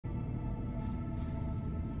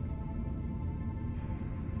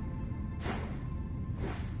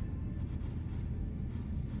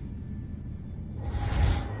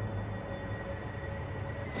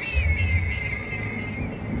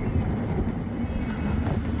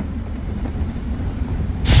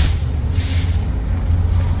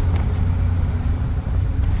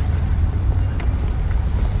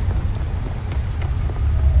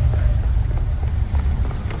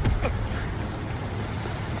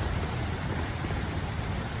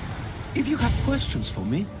If you have questions for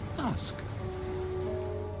me, ask.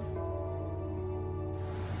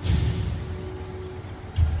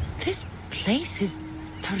 This place is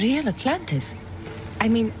the real Atlantis. I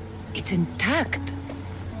mean, it's intact.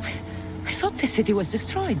 I thought the city was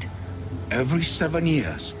destroyed. Every 7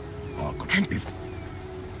 years.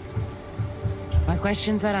 My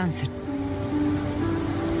questions are answered.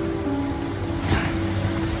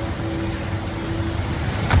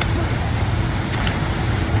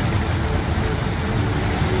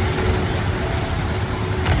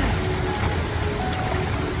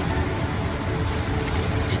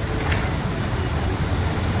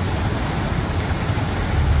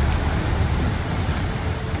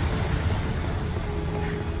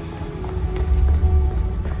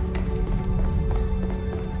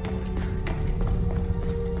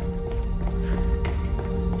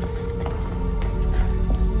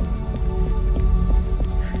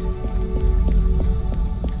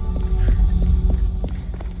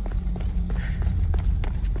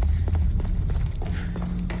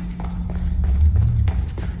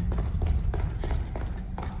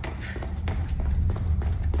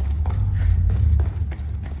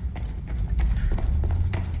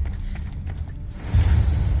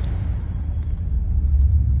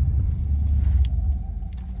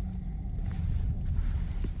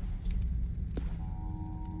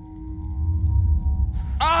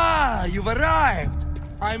 You've arrived!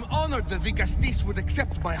 I'm honored the Vicastis would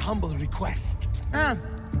accept my humble request. Ah,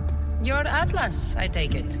 you're Atlas, I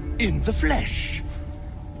take it. In the flesh.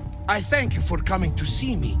 I thank you for coming to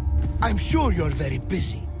see me. I'm sure you're very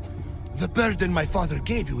busy. The burden my father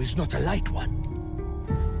gave you is not a light one.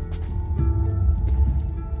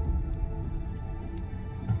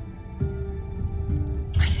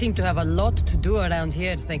 I seem to have a lot to do around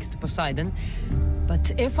here, thanks to Poseidon.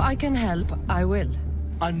 But if I can help, I will.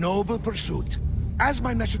 A noble pursuit. As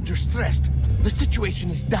my messenger stressed, the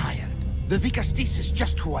situation is dire. The Vicastis is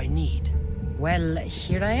just who I need. Well,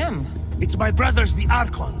 here I am. It's my brothers, the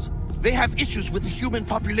Archons. They have issues with the human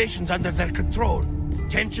populations under their control.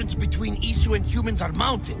 Tensions between Isu and humans are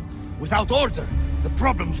mounting. Without order, the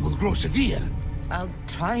problems will grow severe. I'll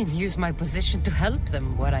try and use my position to help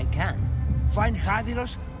them where I can. Find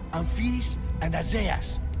Hadiros, Amphiris, and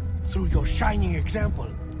Azeas. Through your shining example,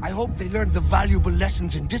 I hope they learn the valuable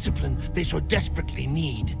lessons in discipline they so desperately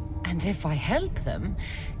need. And if I help them,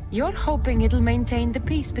 you're hoping it'll maintain the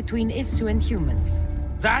peace between Isu and humans.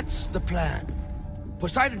 That's the plan.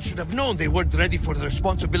 Poseidon should have known they weren't ready for the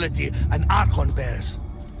responsibility an Archon bears.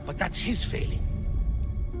 But that's his failing.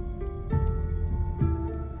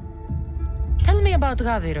 Tell me about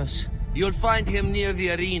Gaviros. You'll find him near the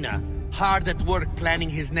arena, hard at work planning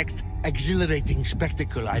his next exhilarating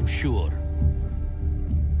spectacle, I'm sure.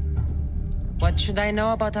 What should I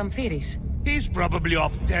know about Amphiris? He's probably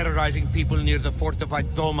off terrorizing people near the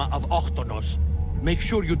fortified Doma of Ochtonos. Make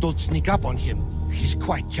sure you don't sneak up on him. He's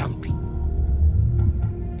quite jumpy.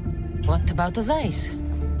 What about Azais?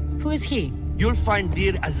 Who is he? You'll find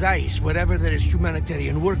dear Azais wherever there is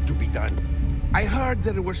humanitarian work to be done. I heard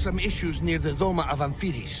there were some issues near the Doma of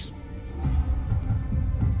Amphiris.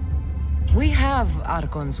 We have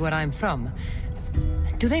Archons where I'm from.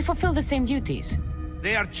 Do they fulfill the same duties?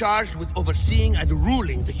 They are charged with overseeing and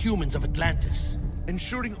ruling the humans of Atlantis.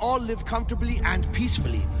 Ensuring all live comfortably and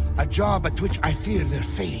peacefully. A job at which I fear they're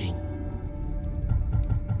failing.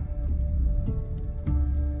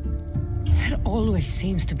 There always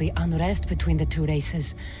seems to be unrest between the two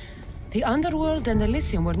races. The Underworld and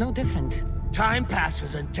Elysium were no different. Time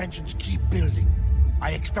passes and tensions keep building.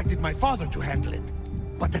 I expected my father to handle it.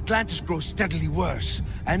 But Atlantis grows steadily worse,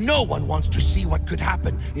 and no one wants to see what could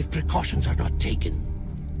happen if precautions are not taken.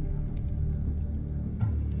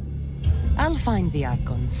 I'll find the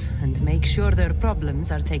Archons, and make sure their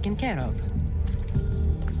problems are taken care of.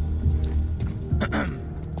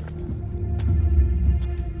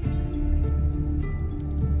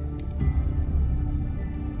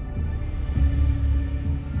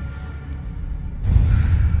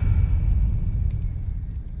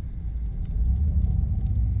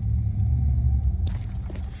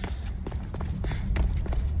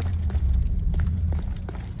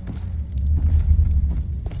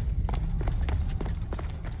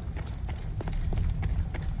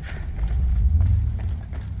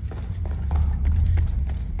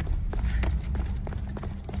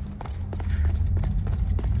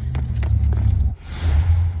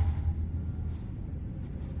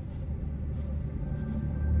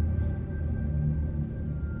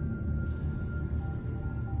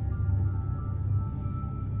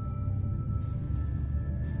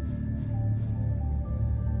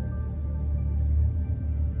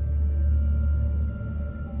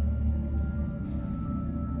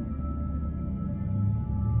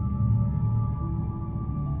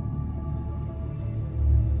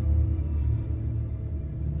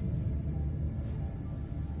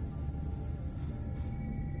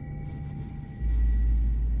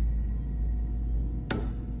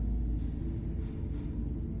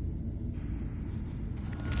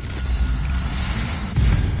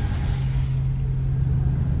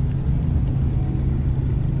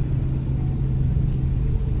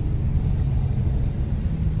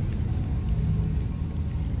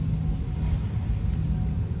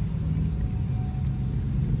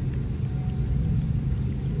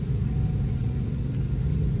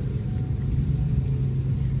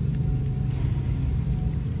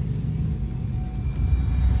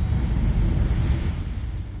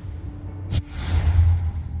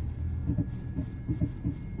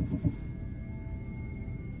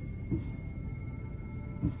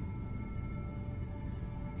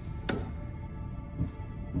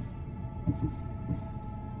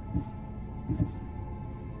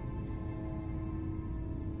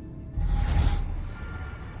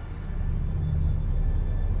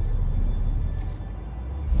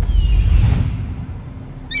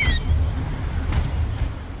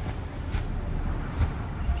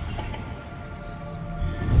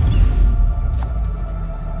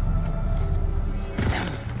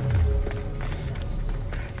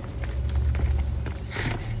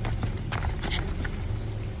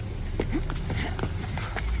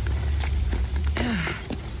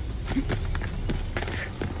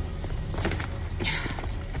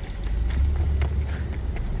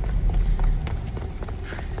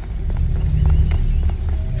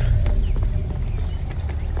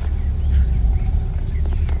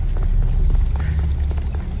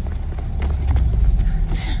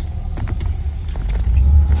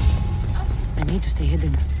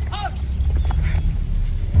 hidden.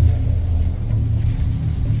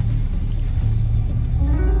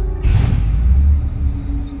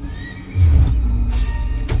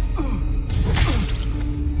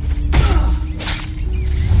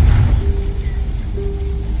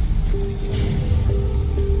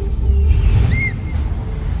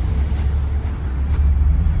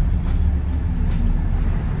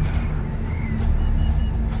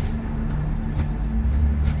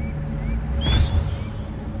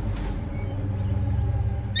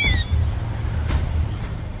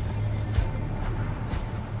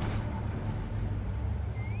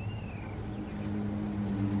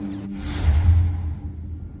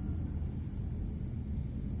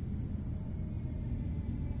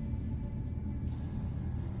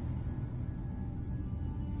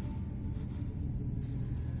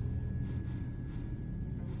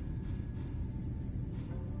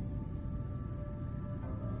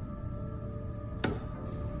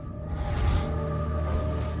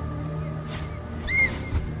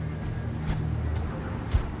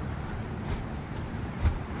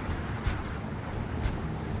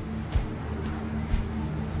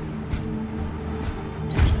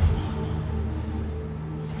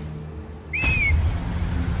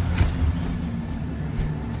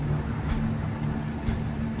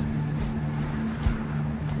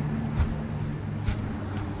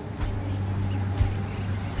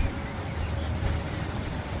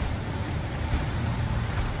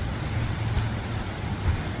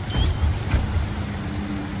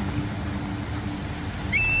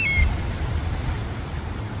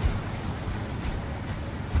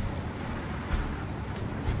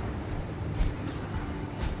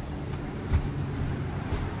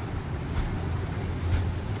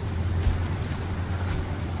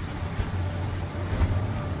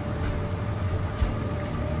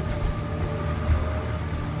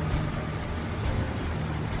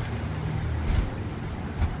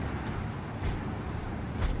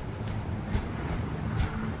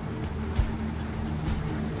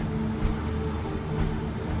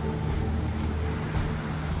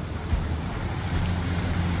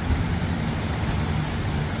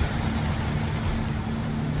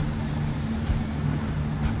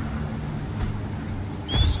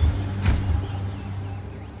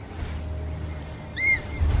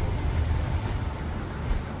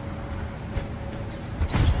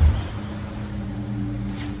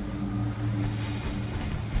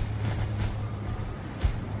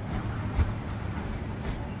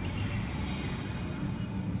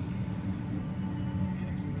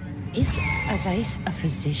 Is Azais a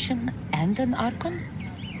physician and an Archon?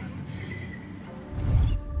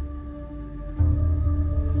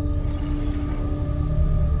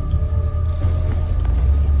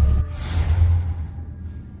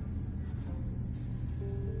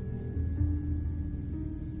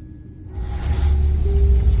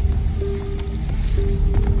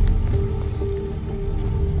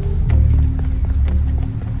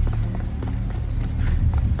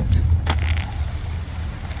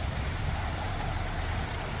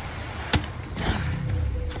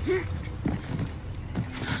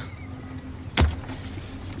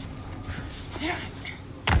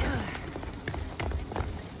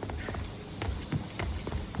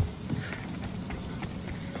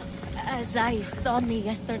 Azai saw me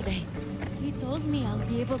yesterday. He told me I'll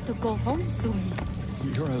be able to go home soon.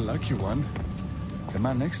 You're a lucky one. The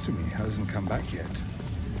man next to me hasn't come back yet.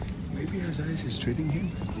 Maybe Azais is treating him?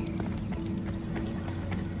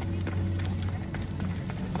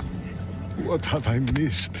 What have I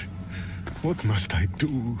missed? What must I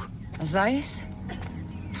do? Azais?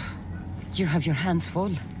 You have your hands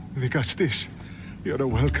full. Vigastis, you're a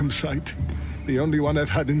welcome sight. The only one I've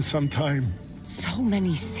had in some time. So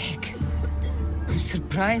many sick. I'm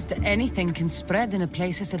surprised anything can spread in a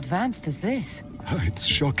place as advanced as this. It's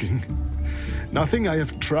shocking. Nothing I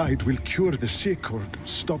have tried will cure the sick or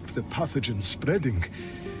stop the pathogen spreading.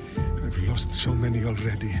 I've lost so many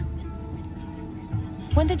already.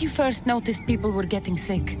 When did you first notice people were getting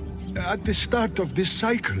sick? At the start of this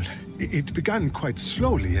cycle. It began quite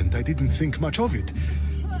slowly and I didn't think much of it.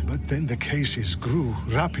 But then the cases grew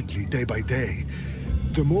rapidly day by day.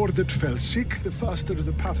 The more that fell sick, the faster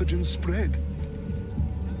the pathogen spread.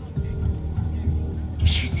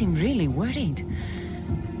 You seem really worried.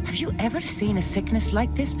 Have you ever seen a sickness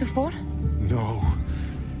like this before? No.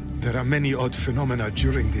 There are many odd phenomena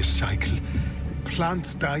during this cycle.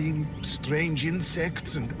 Plants dying, strange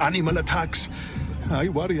insects, and animal attacks. I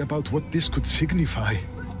worry about what this could signify.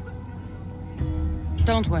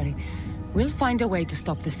 Don't worry. We'll find a way to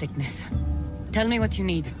stop the sickness. Tell me what you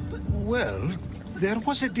need. Well, there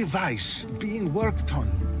was a device being worked on.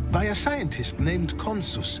 by a scientist named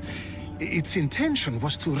Consus. Its intention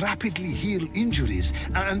was to rapidly heal injuries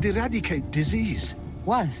and eradicate disease.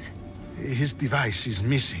 Was? His device is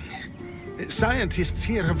missing. Scientists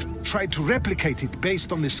here have tried to replicate it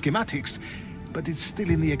based on the schematics, but it's still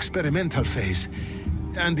in the experimental phase,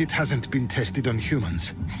 and it hasn't been tested on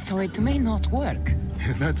humans. So it may not work.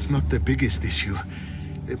 That's not the biggest issue.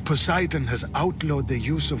 Poseidon has outlawed the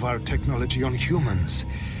use of our technology on humans.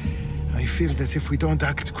 I fear that if we don't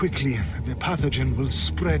act quickly, the pathogen will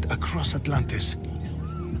spread across Atlantis.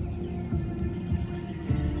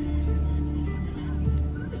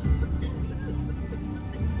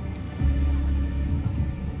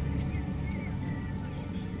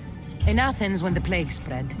 In Athens, when the plague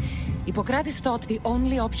spread, Hippocrates thought the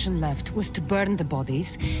only option left was to burn the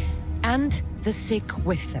bodies, and the sick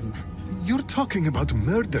with them. You're talking about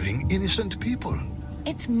murdering innocent people.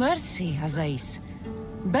 It's mercy, Azais.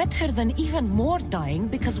 Better than even more dying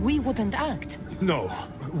because we wouldn't act. No,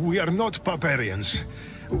 we are not barbarians.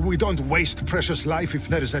 We don't waste precious life if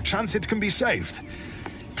there is a chance it can be saved.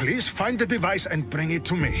 Please find the device and bring it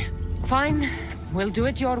to me. Fine, we'll do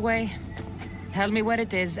it your way. Tell me where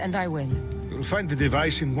it is, and I will. You'll find the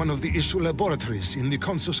device in one of the issue laboratories in the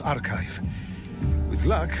Consus archive. With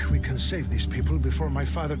luck, we can save these people before my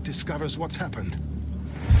father discovers what's happened.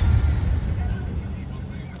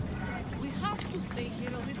 We have to stay here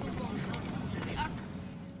a little longer.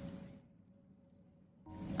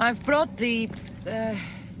 I've brought the,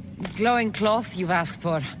 glowing cloth you've asked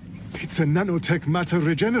for. It's a nanotech matter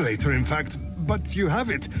regenerator, in fact, but you have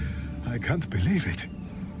it. I can't believe it.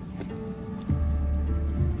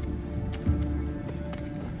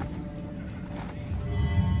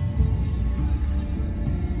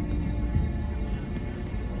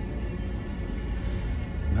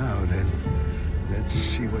 Now then, let's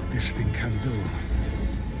see what this thing can do.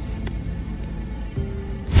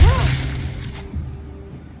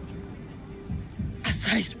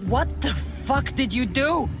 Azais, what the fuck did you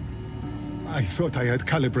do? I thought I had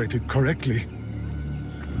calibrated correctly.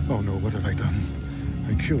 Oh no, what have I done?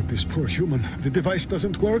 I killed this poor human. The device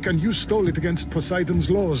doesn't work, and you stole it against Poseidon's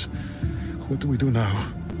laws. What do we do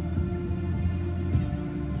now?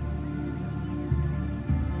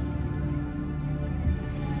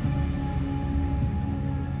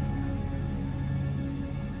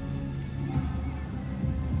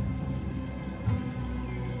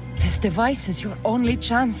 This device is your only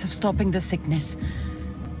chance of stopping the sickness.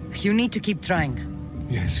 You need to keep trying.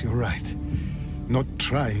 Yes, you're right. Not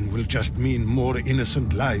trying will just mean more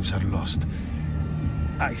innocent lives are lost.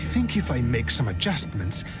 I think if I make some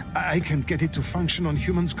adjustments, I can get it to function on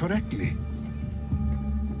humans correctly.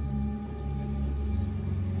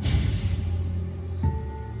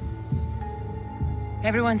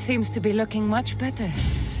 Everyone seems to be looking much better.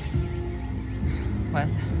 Well,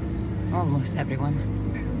 almost everyone.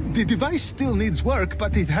 The device still needs work,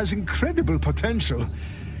 but it has incredible potential.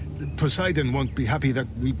 Poseidon won't be happy that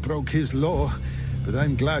we broke his law, but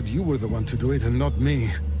I'm glad you were the one to do it and not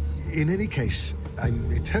me. In any case,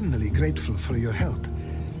 I'm eternally grateful for your help.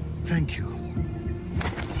 Thank you.